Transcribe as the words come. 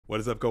What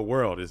is up, Go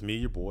World? It's me,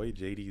 your boy,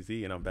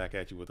 JDZ, and I'm back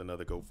at you with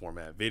another Go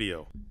Format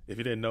video. If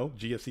you didn't know,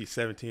 GFC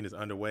 17 is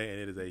underway, and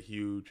it is a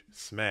huge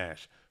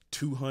smash.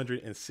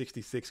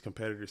 266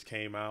 competitors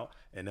came out,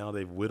 and now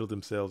they've whittled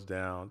themselves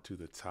down to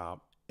the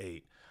top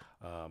 8.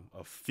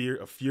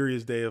 A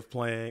furious day of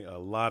playing, a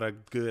lot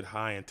of good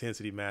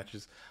high-intensity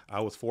matches.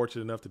 I was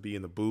fortunate enough to be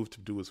in the booth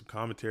to do some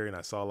commentary, and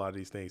I saw a lot of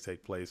these things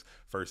take place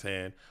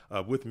firsthand.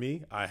 With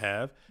me, I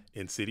have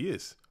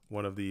Insidious,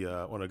 one of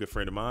a good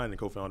friend of mine and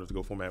co-founder of the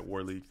Go Format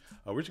War League.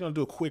 We're just going to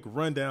do a quick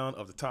rundown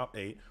of the top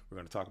 8. We're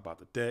going to talk about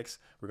the decks.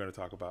 We're going to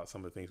talk about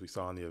some of the things we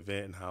saw in the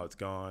event and how it's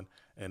gone.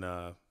 And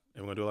we're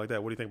going to do it like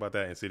that. What do you think about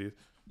that, Insidious?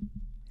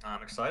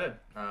 I'm excited.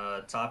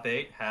 Top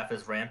 8, half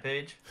is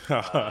Rampage.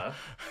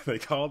 They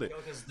called it.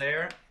 Joke is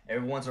there.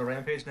 Everyone's on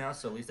Rampage now,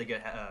 so at least they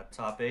get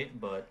top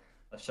 8. But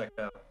let's check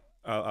it out.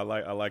 I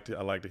like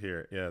to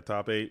hear it. Yeah,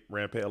 top 8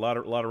 Rampage. A lot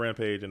of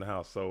Rampage in the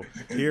house. So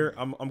here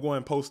I'm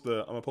going to post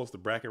the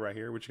bracket right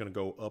here. We're just going to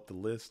go up the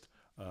list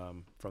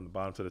from the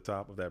bottom to the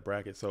top of that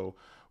bracket. So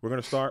we're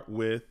going to start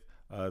with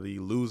the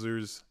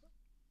losers.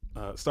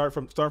 Start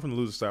from the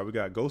loser side. We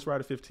got Ghost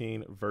Rider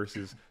 15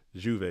 versus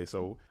Juve.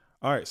 So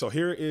all right. So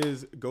here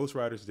is Ghost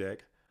Rider's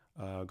deck.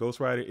 Ghost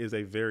Rider is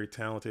a very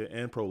talented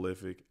and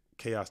prolific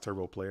Chaos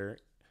Turbo player.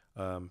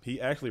 He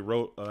actually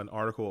wrote an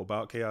article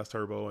about Chaos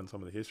Turbo and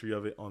some of the history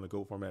of it on the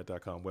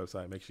goatformat.com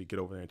website. Make sure you get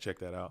over there and check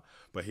that out.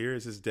 But here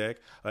is his deck.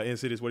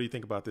 Insidious, what do you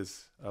think about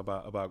this,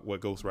 about what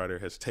Ghost Rider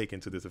has taken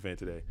to this event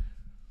today?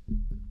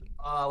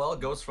 Well,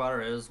 Ghost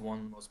Rider is one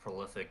of the most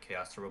prolific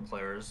Chaos Turbo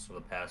players for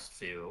the past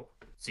few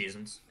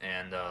seasons,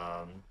 and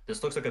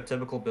this looks like a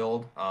typical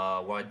build.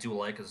 What I do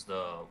like is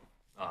the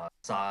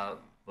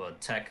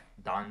tech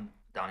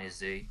Donnie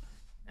Z.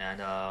 And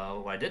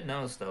what I did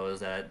notice though is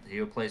that he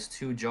replaced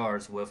 2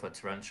 jars with a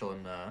torrential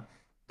and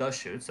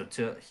dust shoot.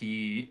 So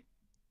he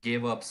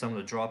gave up some of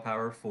the draw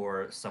power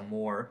for some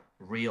more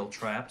real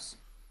traps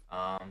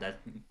that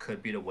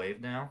could be the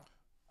wave now.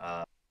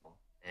 Uh,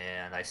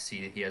 and I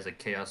see he has a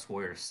Chaos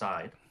Warrior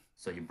side.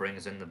 So he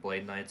brings in the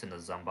Blade Knights and the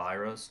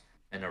Zombiras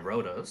and the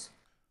Rotos,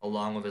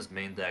 along with his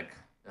main deck,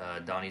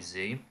 Donnie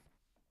Z.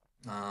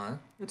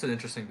 It's an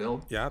interesting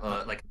build. Yeah,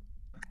 Like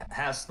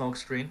has smoke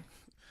screen,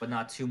 but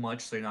not too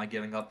much, so you're not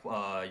giving up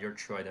your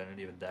true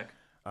identity of a deck.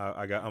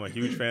 I'm a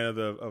huge fan of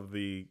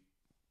the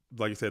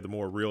like you said, the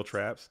more real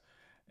traps,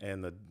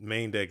 and the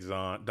main deck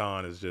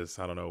Don is just,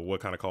 I don't know what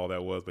kind of call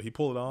that was, but he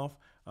pulled it off.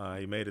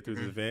 He made it through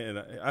this event,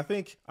 and I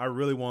think I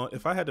really want,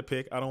 if I had to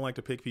pick, I don't like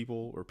to pick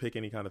people or pick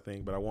any kind of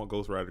thing, but I want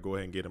Ghost Rider to go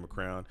ahead and get him a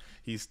crown.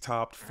 He's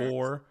topped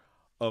 4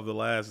 of the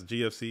last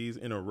GFCs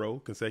in a row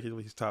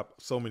consecutively. He's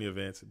topped so many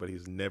events, but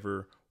he's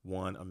never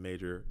won a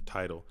major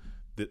title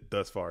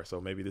thus far. So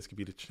maybe this could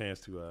be the chance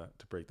to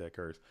break that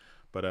curse.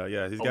 But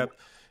yeah, he's got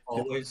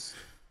always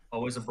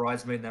always a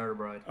bridesmaid, never a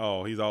bride.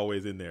 oh, he's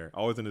always in there,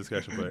 always in the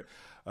discussion.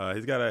 But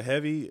he's got a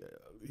heavy,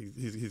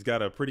 he's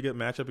got a pretty good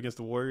matchup against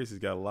the Warriors. He's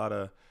got a lot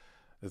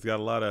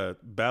of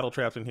battle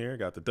traps in here.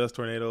 Got the dust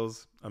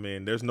tornadoes. I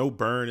mean, there's no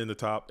burn in the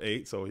top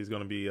 8, so he's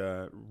going to be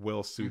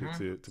well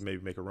suited to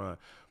maybe make a run.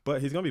 But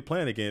he's going to be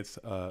playing against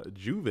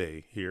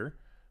Juve here.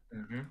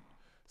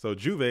 So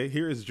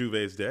here is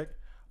Juve's deck.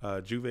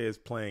 Juve is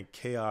playing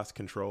Chaos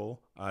Control.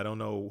 I don't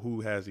know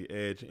who has the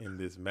edge in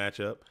this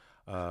matchup.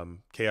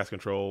 Chaos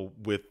Control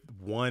with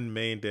one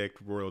main deck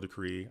Royal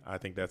Decree. I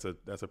think that's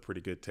a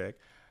pretty good tech.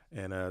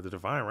 And the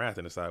Divine Wrath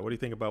in the side. What do you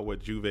think about what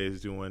Juve is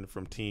doing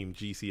from Team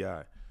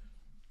GCI?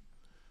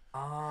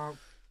 Uh,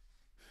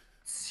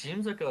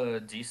 Seems like a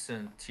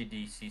decent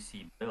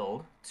TDCC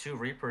build. 2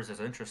 Reapers is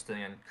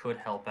interesting and could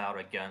help out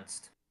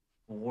against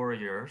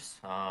Warriors.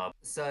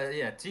 So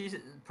yeah,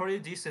 pretty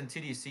decent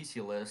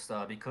TDCC list.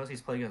 Because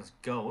he's playing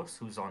against Ghost,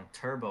 who's on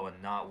Turbo and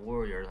not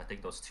Warriors. I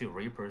think those 2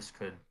 Reapers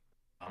could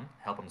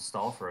help him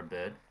stall for a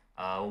bit.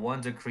 One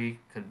Decree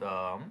could.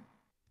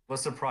 What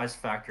surprise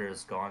factor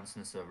is gone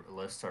since the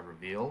lists are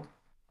revealed.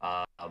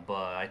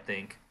 But I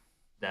think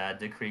that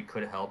Decree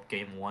could help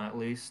game 1 at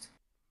least.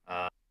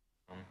 Uh,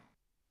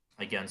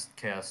 Against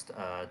Cast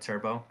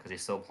Turbo because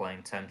he's still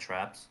playing 10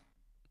 traps.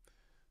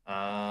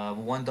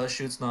 One does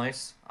shoot's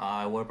nice.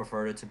 I would have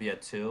preferred it to be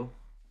at 2,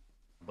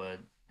 but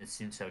it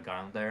seems to have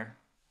gotten there.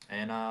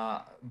 And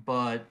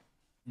but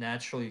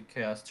naturally,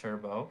 Chaos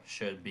Turbo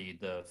should be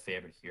the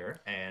favorite here.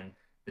 And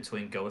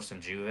between Ghost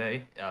and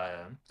Juve,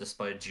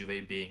 despite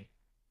Juve being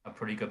a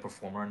pretty good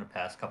performer in the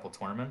past couple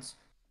tournaments,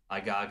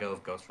 I gotta go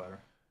with Ghost Rider.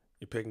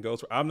 You're picking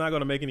Ghost. I'm not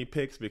going to make any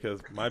picks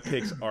because my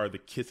picks are the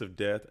kiss of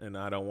death, and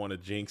I don't want to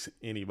jinx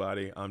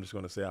anybody. I'm just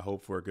going to say I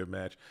hope for a good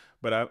match.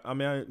 But I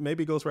mean,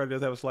 maybe Ghost Rider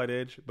does have a slight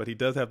edge, but he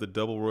does have the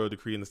double Royal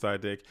Decree in the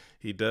side deck.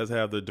 He does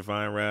have the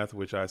Divine Wrath,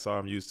 which I saw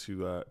him use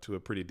to a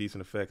pretty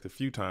decent effect a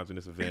few times in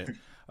this event.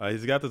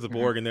 He's got the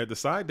Zaborg in there. The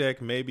side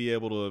deck may be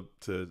able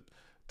to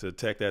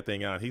tech that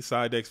thing out. He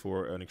side decks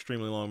for an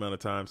extremely long amount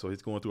of time, so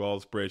he's going through all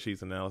the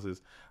spreadsheets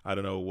analysis. I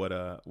don't know what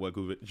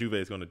Juve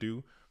is going to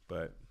do,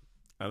 but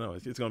I don't know.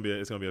 It's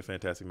gonna be a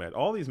fantastic match.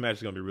 All these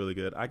matches are gonna be really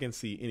good. I can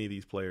see any of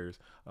these players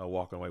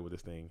walking away with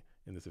this thing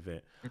in this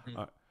event.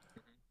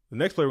 The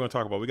next player we're going to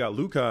talk about, we got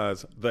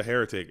Lucas the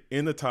Heretic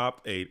in the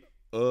top eight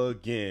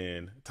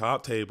again.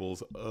 Top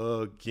tables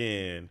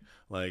again.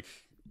 Like,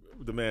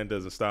 the man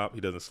doesn't stop.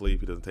 He doesn't sleep.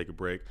 He doesn't take a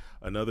break.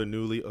 Another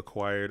newly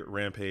acquired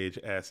Rampage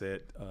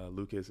asset.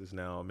 Lucas is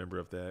now a member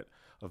of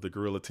the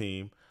Gorilla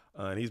team,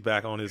 and he's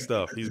back on his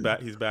stuff. He's back.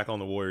 He's back on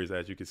the Warriors,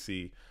 as you can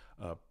see.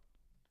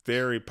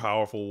 Very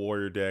powerful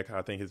Warrior deck.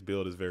 I think his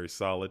build is very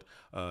solid.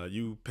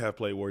 You have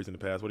played Warriors in the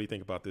past. What do you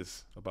think about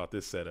this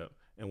setup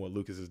and what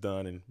Lucas has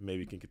done, and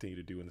maybe can continue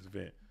to do in this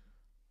event?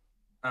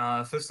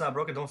 If it's not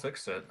broken, don't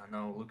fix it. I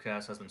know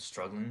Lucas has been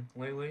struggling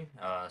lately,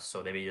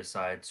 so maybe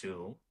decide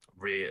to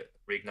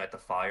reignite the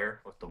fire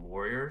with the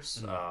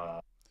Warriors.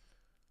 Mm,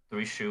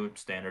 Three shoot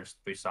standards,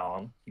 three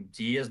solemn.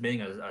 He is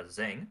being a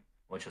Zing,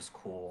 which is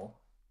cool.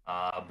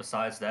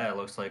 Besides that, it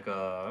looks like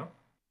a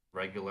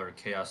regular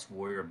Chaos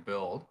Warrior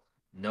build.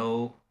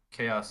 No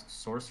Chaos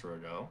Sorcerer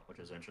though, which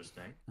is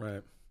interesting.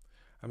 right.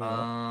 I mean,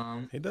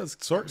 Um, he does.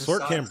 Sork can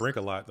besides, brick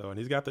a lot though, and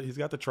he's got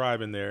the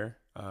tribe in there.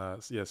 Yeah,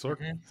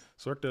 mhm.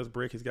 Sork does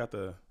brick. He's got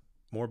the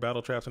more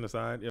battle traps on the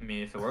side. I Yep.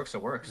 mean, if it works,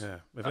 it works. Yeah.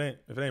 Uh,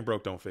 If it ain't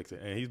broke, don't fix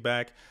it. And he's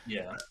back.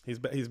 yeah. He's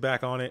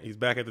back on it. He's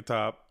back at the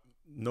top.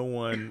 No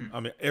one. I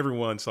mean,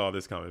 everyone saw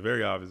this coming.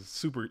 Very obvious.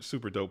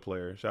 Super dope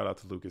player. Shout out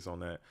to Lucas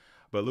on that.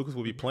 But Lucas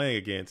will be Mhm. playing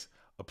against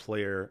a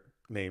player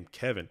named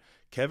Kevin.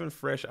 Kevin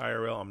Fresh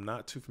IRL. I'm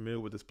not too familiar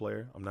with this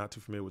player. I'm not too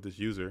familiar with this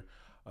user.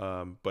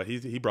 But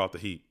he brought the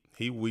heat.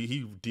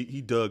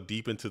 He dug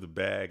deep into the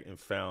bag and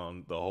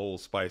found the whole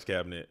spice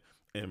cabinet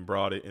and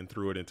brought it and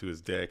threw it into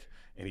his deck,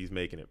 and he's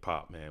making it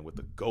pop, man. With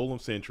the Golem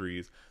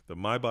Sentries, the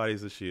My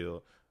Body's a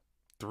Shield,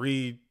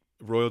 three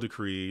Royal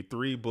Decree,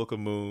 three Book of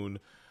Moon,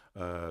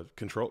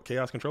 control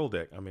Chaos Control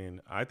deck. I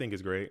mean, I think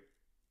it's great.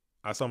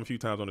 I saw him a few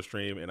times on the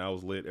stream, and I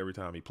was lit every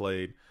time he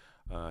played.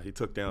 He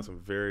took down some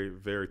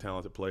very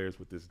talented players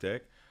with this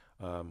deck.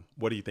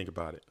 What do you think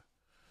about it?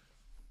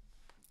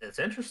 It's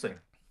interesting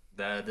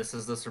that this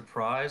is the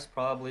surprise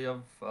probably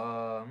of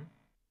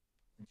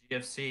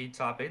GFC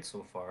top eight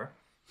so far.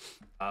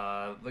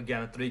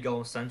 Again, a three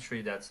golden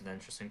century. That's an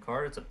interesting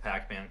card. It's a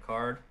Pac-Man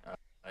card.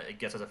 It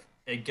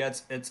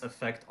gets its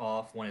effect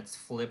off when it's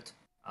flipped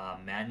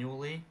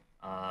manually,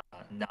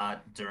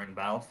 not during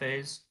battle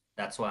phase.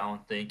 That's why I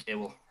don't think it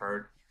will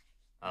hurt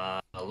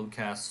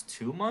Lucas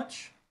too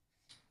much.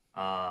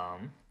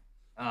 Um,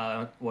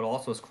 what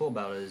also is cool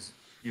about it is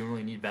you don't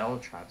really need battle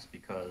traps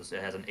because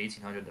it has an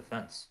 1800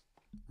 defense.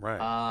 Right.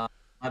 Uh,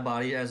 my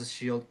body as a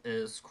shield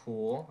is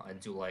cool. I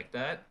do like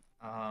that.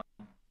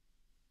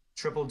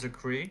 Triple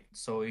decree,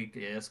 so he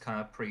is kind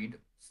of preed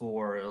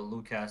for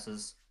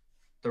Lucas's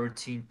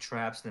 13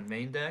 traps in the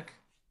main deck.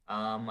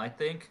 I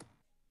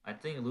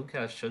think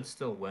Lucas should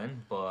still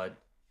win, but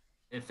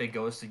if it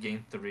goes to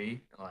game three,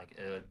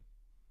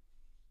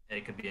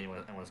 it could be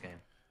anyone's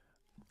game.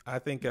 I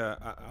think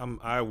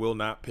I will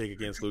not pick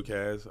against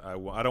Lucas. I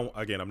don't.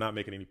 Again, I'm not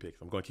making any picks.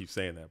 I'm going to keep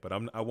saying that, but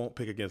I won't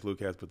pick against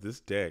Lucas. But this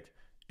deck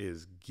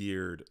is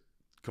geared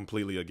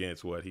completely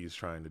against what he's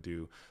trying to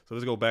do. So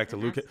let's go back to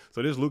Hmm. Lucas.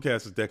 So there's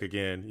Lucas's deck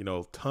again. You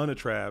know, ton of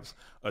traps,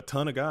 a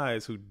ton of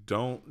guys who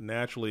don't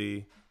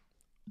naturally,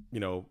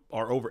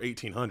 are over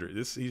 1800.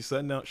 This he's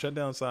shut down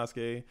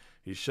Sasuke.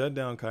 He's shut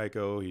down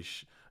Kaiko.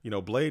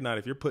 Blade Knight.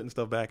 If you're putting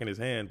stuff back in his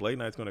hand, Blade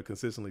Knight's going to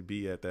consistently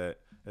be at that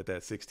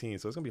 16.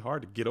 So it's going to be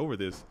hard to get over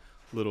this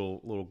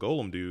little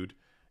golem dude.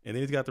 And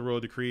then he's got the Royal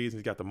Decrees. And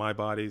he's got the My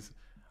Bodies.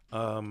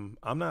 I'm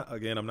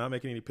not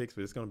making any picks,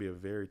 but it's going to be a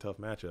very tough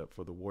matchup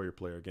for the Warrior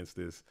player against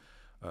this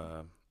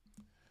uh,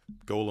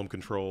 golem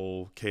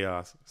control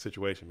chaos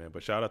situation, man.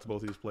 But shout out to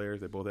both of these players.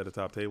 They're both at the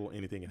top table.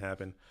 Anything can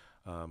happen,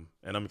 and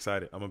I'm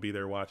excited. I'm gonna be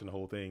there watching the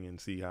whole thing and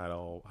see how it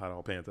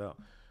all pans out.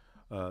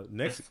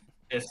 Next,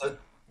 If the,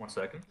 One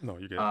second. no,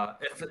 you're good.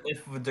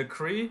 If the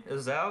decree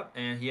is out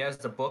and he has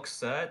the book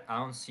set, I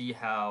don't see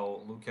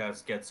how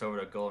Lucas gets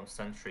over to Golem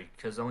Sentry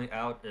because only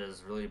out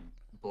is really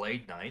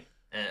Blade Knight,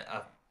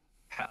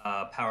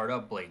 powered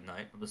up Blade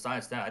Knight. But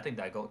besides that, I think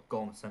that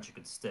Golem Sentry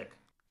could stick.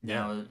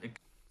 Yeah. Now,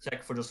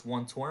 check for just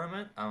one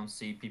tournament. I don't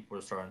see people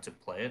are starting to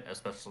play it,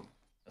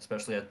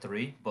 especially at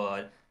three.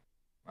 But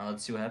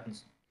let's see what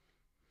happens.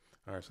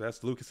 All right, so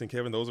that's Lucas and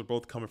Kevin. Those are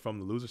both coming from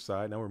the loser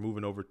side. Now we're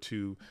moving over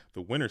to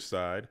the winner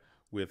side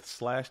with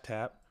Slash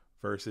Tap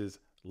versus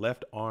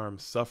Left Arm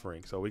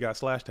Suffering. So we got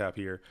Slash Tap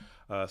here.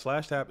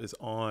 Slash Tap is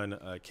on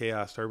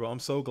Chaos Turbo. I'm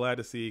so glad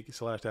to see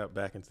Slash Tap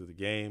back into the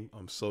game.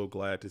 I'm so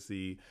glad to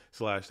see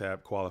Slash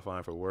Tap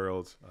qualifying for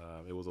Worlds.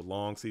 It was a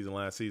long season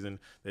last season.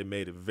 They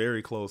made it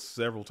very close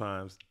several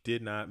times.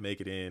 Did not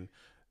make it in.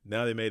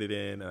 Now they made it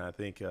in, and I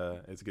think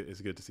it's good.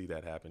 It's good to see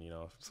that happen.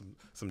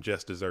 Some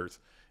just desserts,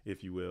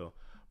 if you will.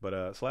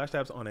 But Slash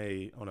Tap's on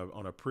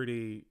a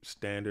pretty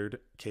standard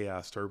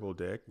Chaos Turbo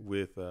deck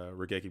with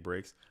Regeki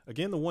breaks.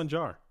 Again, the one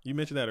jar. You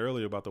mentioned that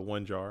earlier about the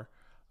one jar.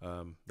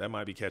 That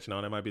might be catching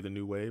on. That might be the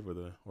new wave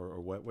or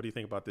what. What do you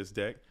think about this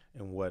deck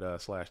and what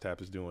Slash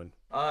Tap is doing?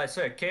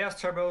 So Chaos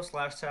Turbo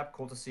Slash Tap.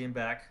 Cool to see him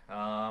back.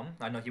 I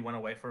know he went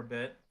away for a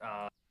bit.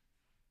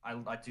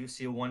 I do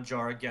see a one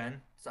jar again.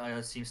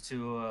 Seems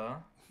to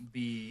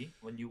be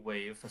a new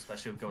wave,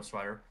 especially with Ghost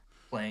Rider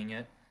playing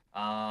it.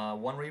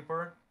 One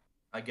Reaper,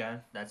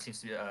 again, that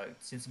seems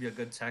to be a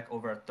good tech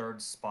over a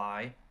third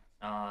spy.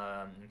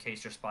 In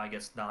case your spy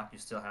gets knocked, you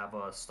still have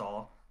a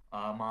stall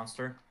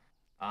monster.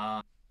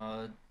 Uh,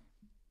 uh,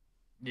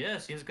 yeah,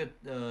 seems good,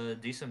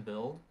 decent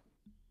build,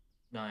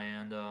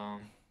 and I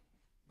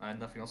have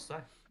nothing else to say.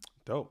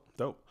 Dope,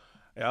 dope.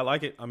 Yeah, I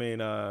like it. I mean,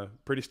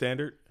 pretty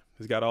standard.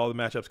 He's got all the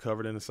matchups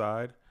covered in the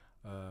side.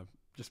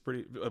 Just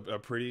a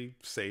pretty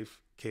safe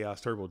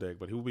Chaos Turbo deck.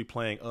 But he will be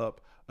playing up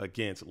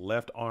against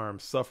Left Arm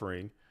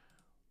Suffering,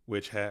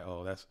 which had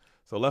that's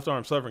so Left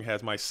Arm Suffering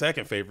has my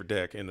second favorite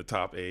deck in the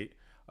top eight.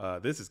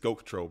 This is Go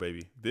Control,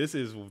 baby. This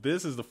is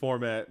the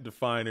format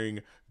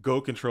defining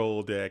Go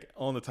Control deck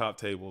on the top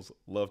tables.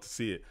 Love to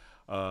see it.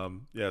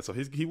 Yeah, so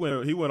he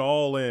went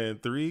all in.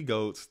 Three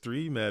goats,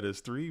 three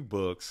metas, three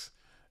books.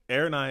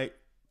 Air Knight,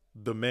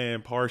 the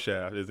man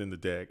Parshaft is in the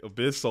deck.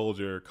 Abyss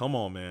Soldier, come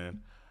on,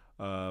 man.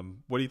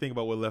 What do you think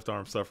about what Left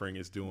Arm Suffering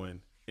is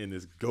doing in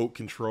this goat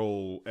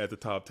control at the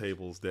top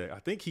tables deck? I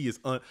think he is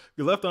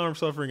Left Arm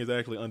Suffering is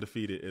actually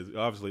undefeated. Is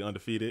obviously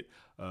undefeated,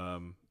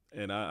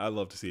 and I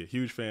love to see it.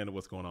 Huge fan of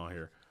what's going on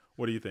here.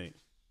 What do you think?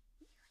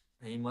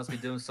 He must be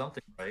doing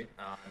something right.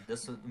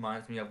 This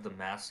reminds me of the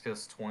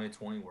Damascus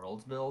 2020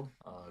 Worlds build.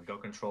 Go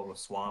control with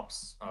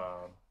swaps,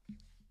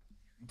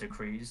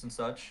 decrees, and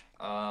such.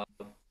 I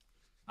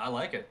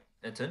like it.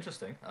 It's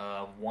interesting.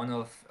 One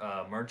of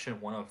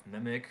merchant, one of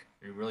mimic.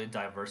 You're really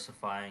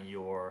diversifying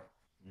your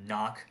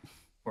knock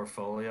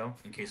portfolio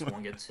in case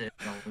one gets hit,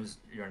 you don't lose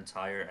your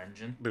entire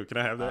engine. Dude, can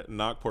I have Uh, that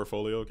knock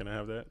portfolio? Can I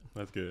have that?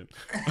 That's good.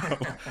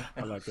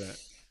 I like that.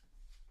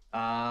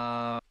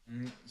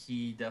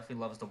 he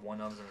definitely loves the one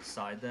ofs in the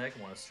side deck.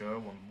 Want to show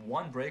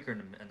one breaker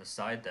in the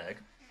side deck.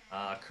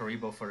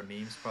 Karibo for the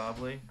memes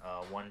probably.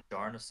 One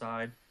jar in the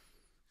side.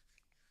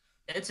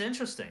 It's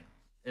interesting.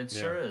 It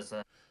Yeah, sure is.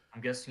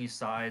 I'm guessing he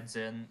sides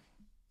in.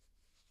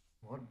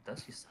 What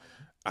does he side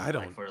in? I Like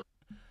don't. for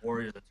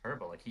Warriors of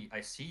Turbo. Like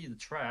I see the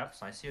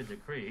traps. I see a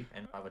decree,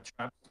 and I have a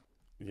trap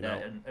You that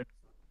know, and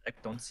deck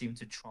don't seem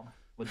to trump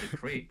with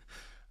decree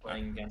I,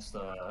 playing against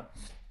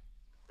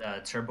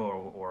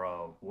Turbo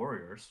or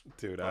Warriors.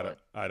 dude, But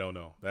I don't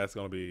know. That's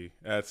gonna be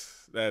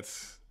that's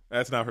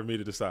not for me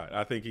to decide.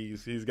 I think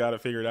he's got to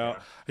figure it out.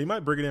 yeah, He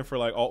might bring it in for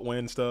like alt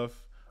win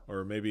stuff,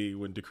 or maybe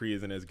when Decree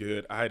isn't as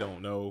good. I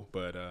don't know,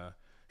 but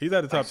he's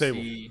at the I top table.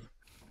 see.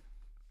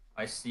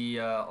 I see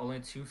only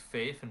two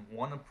Faith and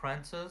one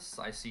Apprentice.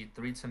 I see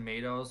three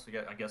Tomatoes.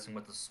 I'm guessing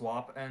with the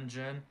swap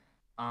engine.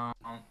 Um,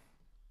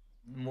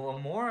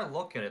 more I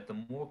look at it, the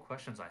more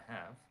questions I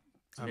have.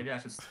 So I'm, maybe I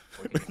should stop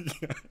looking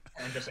at it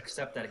and just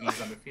accept that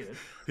he's undefeated.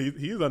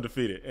 he's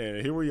undefeated,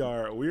 and here we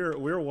are.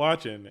 We're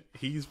watching.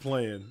 He's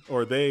playing,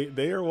 or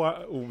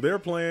they're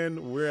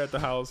playing. We're at the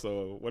house,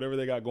 so whatever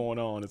they got going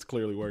on, it's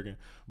clearly working.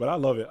 But I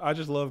love it. I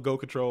just love Go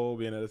Control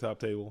being at the top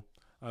table.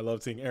 I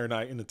love seeing Air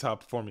Knight in the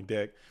top performing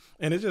deck,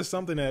 and it's just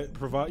something that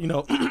provide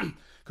because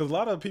a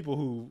lot of people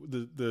who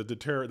the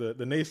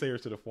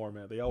naysayers to the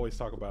format, they always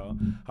talk about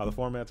how the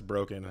format's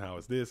broken, how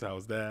it's this, how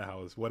it's that,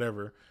 how it's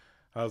whatever.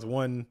 How's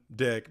one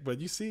deck, but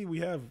you see,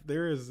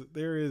 there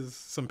is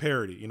some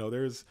parity.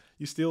 There's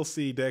you still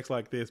see decks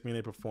like this being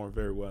able to perform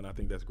very well, and I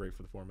think that's great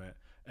for the format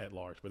at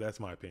large. But that's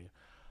my opinion.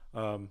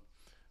 Um,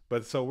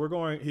 but so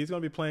he's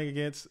going to be playing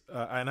against,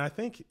 and I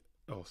think.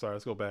 Oh, sorry.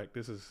 Let's go back.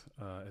 This is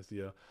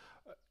SDL.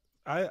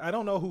 I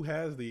don't know who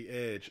has the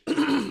edge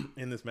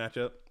in this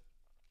matchup,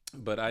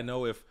 but I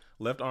know if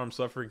Left Arm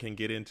Suffering can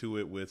get into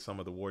it with some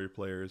of the Warrior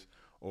players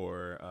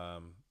or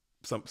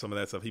some of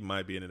that stuff, he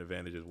might be in an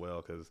advantage as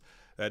well because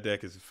that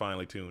deck is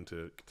finely tuned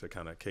to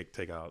kind of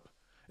take out.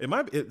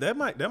 That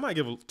might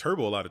give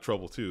Turbo a lot of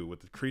trouble too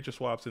with the creature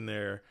swaps in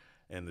there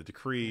and the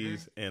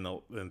decrees and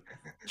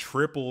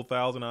triple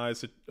Thousand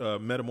Eyes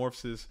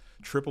metamorphosis,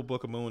 triple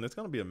Book of Moon. It's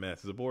gonna be a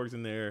mess. The Borg's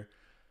in there.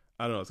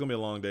 I don't know. It's gonna be a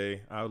long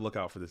day. I would look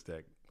out for this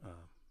deck.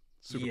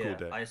 Super cool Yeah,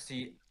 deck. I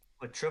see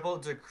a triple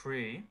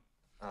decree.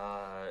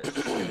 It's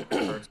just gonna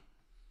convert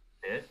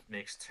it,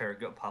 makes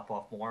Terragut pop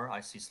off more.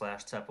 I see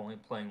Slash Tap only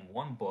playing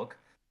one book,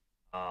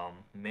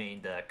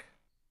 main deck,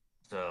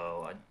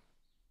 so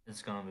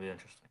it's gonna be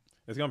interesting.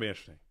 It's gonna be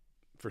interesting,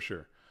 for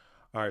sure.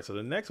 All right, so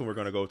the next one we're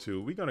gonna go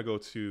to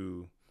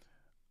the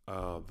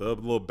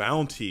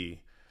LeBounty,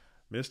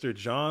 Mr.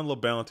 John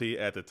LeBounty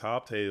at the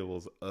top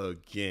tables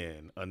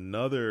again.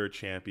 Another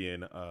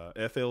champion,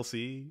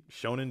 FLC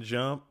Shonen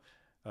Jump.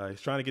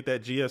 He's trying to get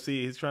that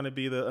GFC. He's trying to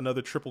be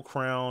another Triple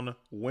Crown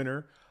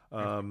winner.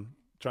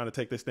 Trying to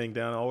take this thing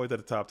down. Always at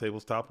the top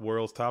tables, top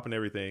worlds, top and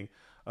everything.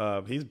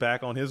 He's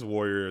back on his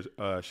Warriors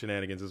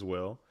shenanigans as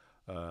well.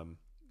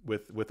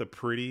 With a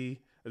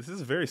pretty. This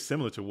is very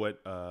similar to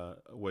what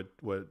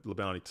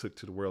LeBounty took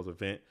to the Worlds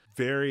event.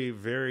 Very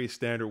very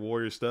standard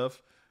Warrior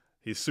stuff.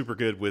 He's super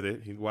good with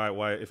it.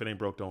 Why if it ain't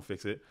broke, don't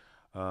fix it.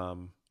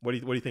 What do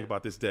you think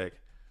about this deck?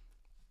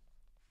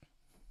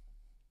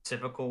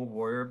 Typical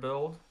warrior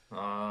build,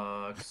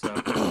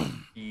 except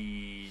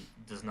he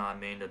does not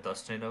main the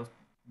dust tornadoes,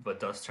 but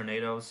dust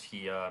tornadoes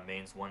he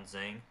mains one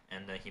zing,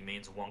 and then he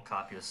mains one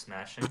copy of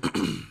smashing.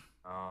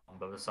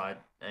 But beside,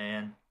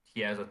 and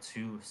he has a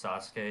two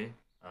Sasuke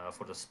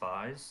for the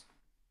spies.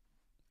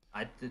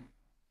 I did,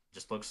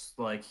 just looks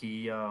like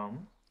he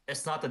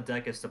it's not the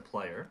deck, it's the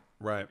player.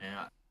 Right.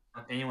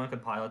 And anyone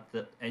could pilot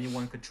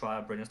anyone could try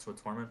to bring us to a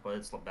tournament, but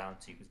it's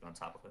Bounty who's on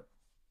top of it.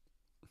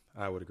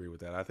 I would agree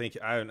with that. I think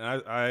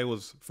I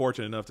was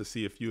fortunate enough to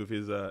see a few of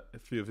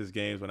his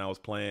games when I was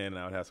playing, and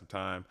I would have some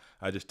time.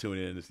 I just tuned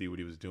in to see what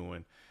he was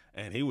doing,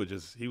 and he was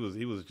just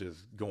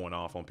going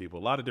off on people.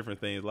 A lot of different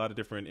things, a lot of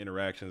different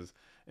interactions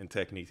and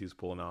techniques he was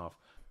pulling off.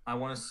 I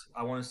want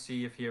to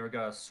see if he ever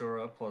got a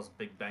Sura plus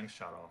Big Bang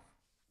shot off.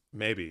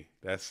 Maybe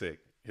that's sick.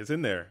 It's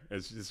in there.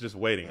 It's just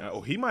waiting. Yeah.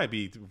 Oh, he might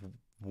be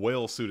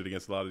well suited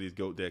against a lot of these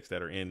goat decks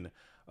that are in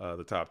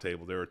the top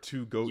table. There are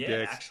two goat Yeah,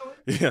 decks. actually,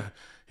 Yeah,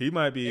 he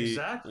might be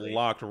exactly.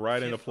 locked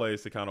right into If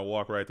place to kind of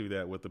walk right through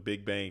that with the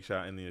big bang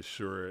shot and the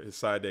Assura. His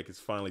side deck is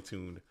finally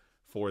tuned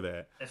for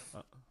that. if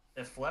Uh,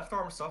 if Left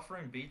Arm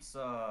Suffering beats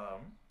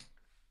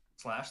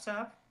Slash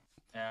Tap,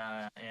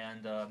 and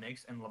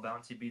makes and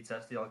Bounty beats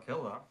SDL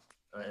Killer,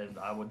 and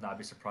I would not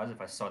be surprised if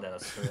I saw that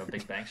as a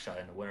Big Bang shot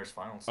in the winners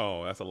finals.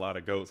 Oh, that's a lot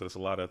of goats. That's a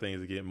lot of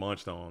things to get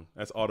munched on.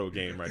 That's auto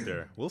game right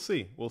there. We'll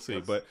see. We'll see.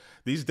 Yes. But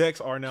these decks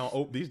are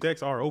now these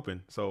decks are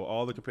open, so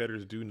all the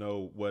competitors do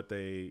know what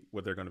they're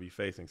going to be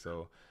facing.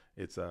 So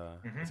it's Hmm.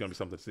 going to be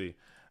something to see.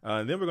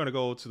 And then we're going to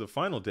go to the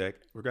final deck.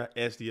 We got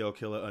SDL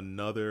Killer,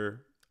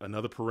 another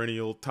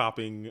perennial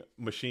topping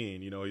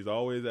machine. He's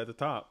always at the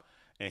top,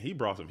 and he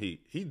brought some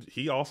heat.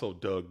 He also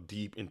dug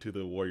deep into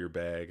the Warrior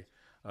bag.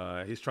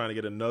 He's trying to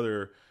get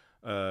another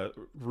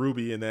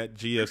Ruby in that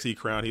GFC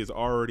crown. He is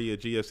already a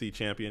GFC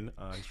champion.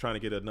 He's trying to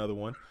get another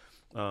one.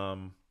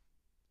 Um,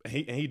 and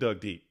he dug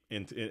deep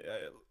into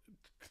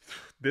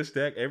this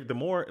deck. The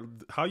more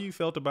how you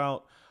felt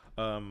about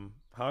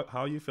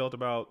how you felt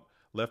about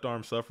Left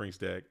Arm Suffering's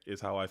deck is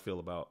how I feel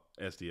about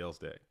SDL's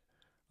deck.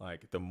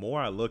 Like the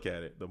more I look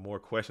at it, the more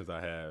questions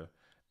I have,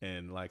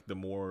 and like the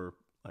more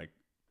like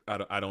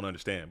I don't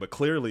understand. But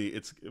clearly,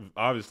 it's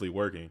obviously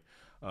working.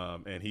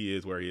 And he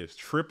is where he is.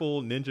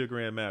 Triple Ninja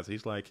Grandmaster.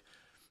 He's like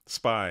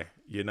Spy.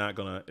 You're not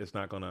gonna. It's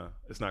not gonna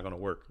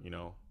work.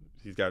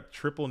 He's got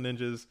triple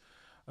ninjas,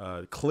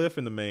 Cliff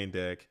in the main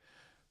deck,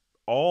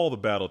 all the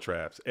battle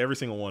traps, every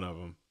single one of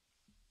them,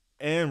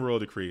 and Royal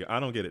Decree. I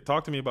don't get it.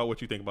 Talk to me about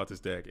what you think about this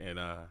deck and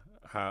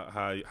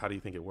how do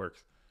you think it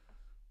works?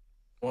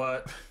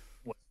 What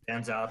what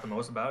stands out the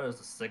most about it is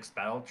the six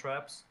battle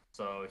traps.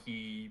 So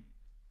he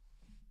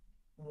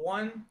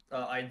one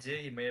idea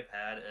he may have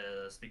had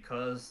is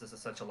because this is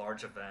such a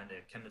large event,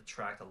 it can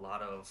attract a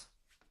lot of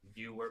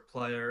newer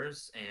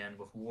players, and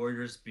with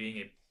Warriors being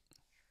a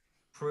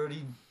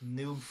pretty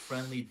noob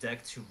friendly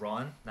deck to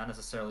run, not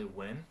necessarily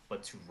win,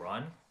 but to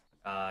run,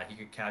 he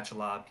could catch a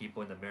lot of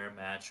people in the mirror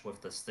match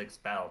with the six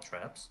battle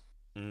traps.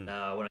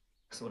 Mm.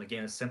 When a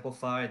game is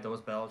simplified, those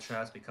battle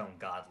traps become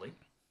godly.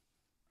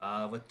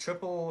 With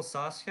triple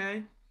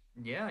Sasuke,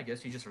 yeah, I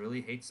guess you just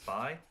really hate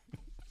Spy.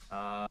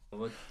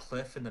 With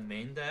Cliff in the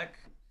main deck,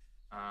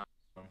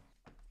 um,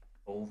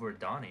 over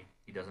Donnie.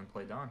 He doesn't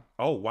play Don.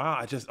 Oh wow!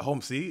 I just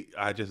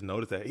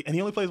noticed that, and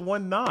he only plays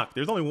one knock.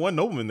 There's only one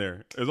nobleman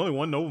there. There's only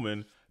one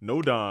nobleman,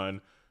 no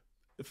Don,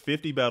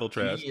 50 battle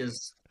traps. He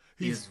He's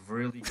is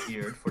really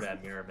geared for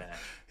that mirror match.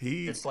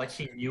 he It's like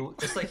he knew.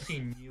 It's like he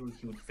knew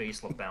he would face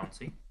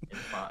Bounty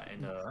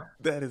in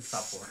That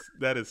top four.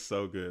 is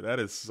so good. That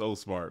is so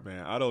smart,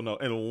 man. I don't know.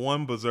 And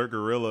one berserk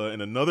gorilla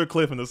and another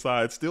cliff in the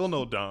side, still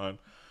no Don.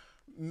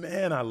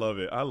 Man, I love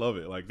it. I love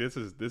it. Like this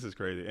is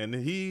crazy. And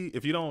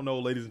if you don't know,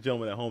 ladies and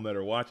gentlemen at home that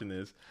are watching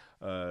this,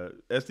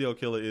 SDL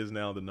Killer is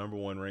now the number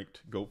one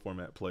ranked GOAT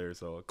format player.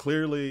 So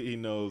clearly he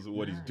knows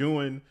what he's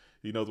doing.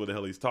 He knows what the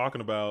hell he's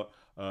talking about.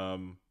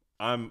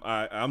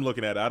 I'm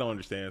looking at it. I don't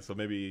understand. So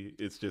maybe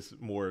it's just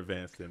more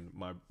advanced than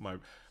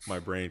my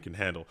brain can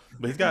handle.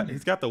 But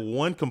he's got the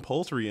one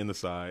compulsory in the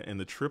side and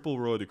the triple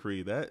Royal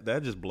Decree.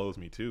 That just blows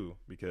me too,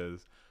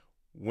 because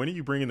when are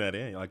you bringing that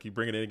in? Like you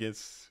bring it in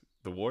against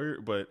the Warrior,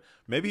 but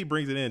maybe he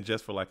brings it in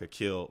just for like a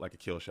kill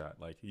shot.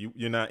 Like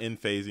you're not in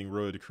phasing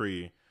Royal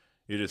Decree.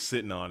 You're just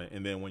sitting on it,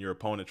 and then when your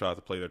opponent tries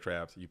to play their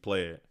traps, you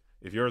play it.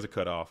 If yours are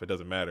cut off, it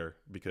doesn't matter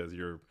because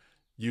you're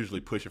usually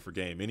pushing for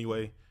game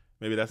anyway.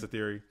 Maybe that's the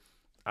theory.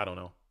 I don't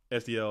know.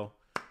 SDL,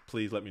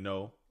 please let me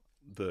know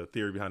the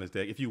theory behind this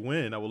deck. If you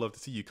win, I would love to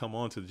see you come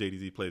on to the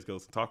JDZ Plays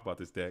Ghost and talk about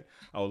this deck.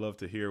 I would love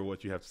to hear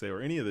what you have to say,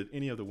 or any of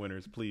the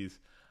winners. Please,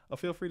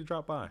 feel free to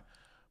drop by.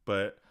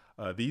 But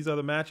these are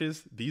the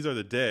matches. These are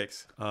the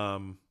decks. I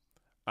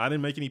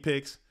didn't make any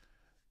picks.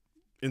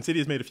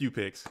 Insidious made a few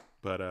picks,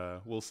 but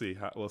we'll see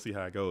how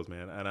it goes,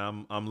 man. And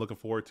I'm looking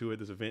forward to it.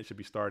 This event should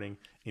be starting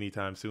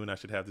anytime soon. I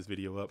should have this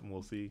video up, and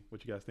we'll see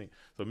what you guys think.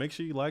 So make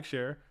sure you like,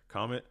 share,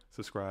 comment,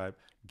 subscribe.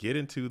 Get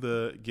into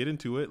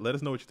it. Let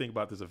us know what you think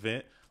about this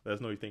event. Let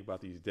us know what you think about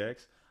these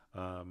decks.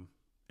 And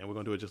we're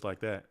gonna do it just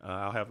like that.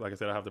 Like I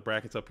said, I'll have the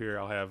brackets up here.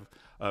 I'll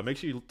have. Make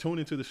sure you tune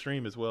into the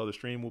stream as well. The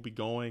stream will be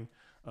going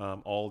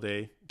all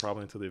day,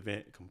 probably until the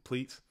event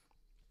completes.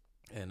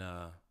 And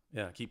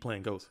yeah, keep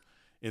playing Ghosts.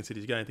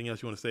 City, you got anything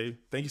else you want to say?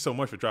 Thank you so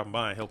much for dropping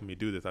by and helping me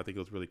do this. I think it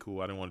was really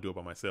cool. I didn't want to do it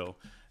by myself,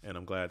 and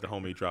I'm glad the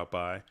homie dropped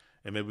by.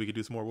 And maybe we could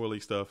do some more World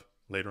League stuff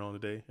later on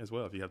today as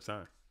well if you have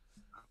time.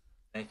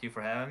 Thank you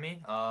for having me.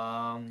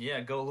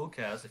 Yeah, go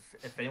Lucas.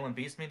 If anyone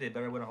beats me, they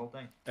better win the whole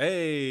thing.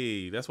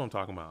 Hey, that's what I'm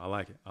talking about. I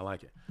like it. I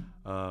like it.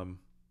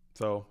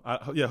 So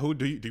yeah, who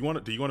do you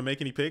want to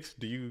make any picks?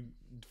 Do you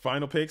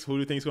final picks? Who do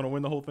you think is going to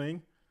win the whole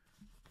thing?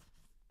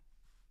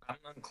 I'm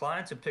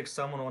inclined to pick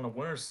someone on the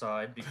winner's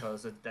side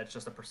because that's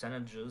just the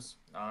percentages.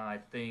 I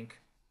think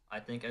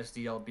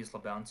SDL beats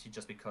LaBounty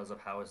just because of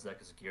how his deck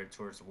is geared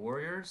towards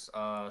Warriors.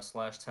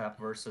 Slash tap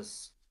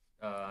versus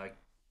uh,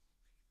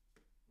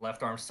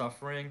 left arm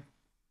suffering.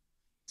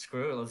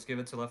 Screw it, let's give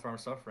it to left arm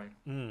suffering.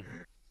 Mm.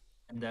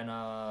 And then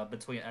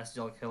between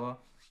SDL Killer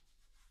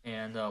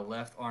and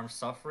left arm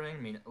suffering, I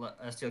mean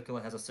SDL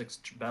Killer has a six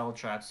battle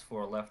traps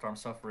for left arm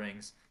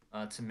sufferings,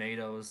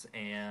 tomatoes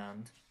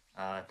and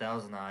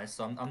Thousand Eyes.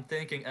 So I'm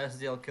thinking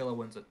SDL Killer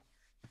wins it.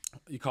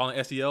 You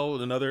calling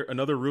SEL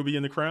another ruby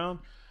in the crown?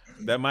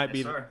 That might Yes,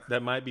 be sir.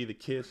 the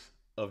kiss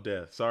of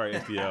death. Sorry,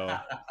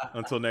 SDL.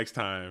 Until next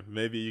time,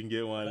 maybe you can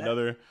get one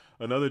another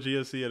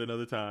GFC at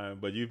another time.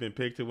 But you've been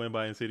picked to win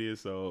by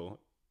Insidious, so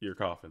your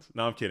coffins.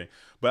 No, I'm kidding.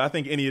 But I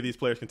think any of these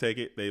players can take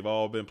it. They've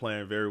all been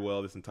playing very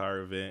well this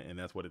entire event, and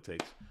that's what it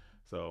takes.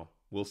 So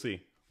we'll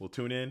see. We'll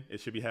tune in. It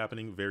should be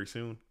happening very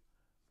soon.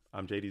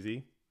 I'm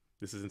JDZ.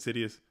 This is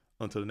Insidious.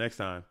 Until the next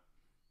time.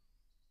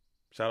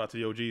 Shout out to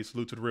the OGs.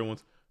 Salute to the real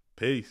ones.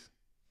 Peace.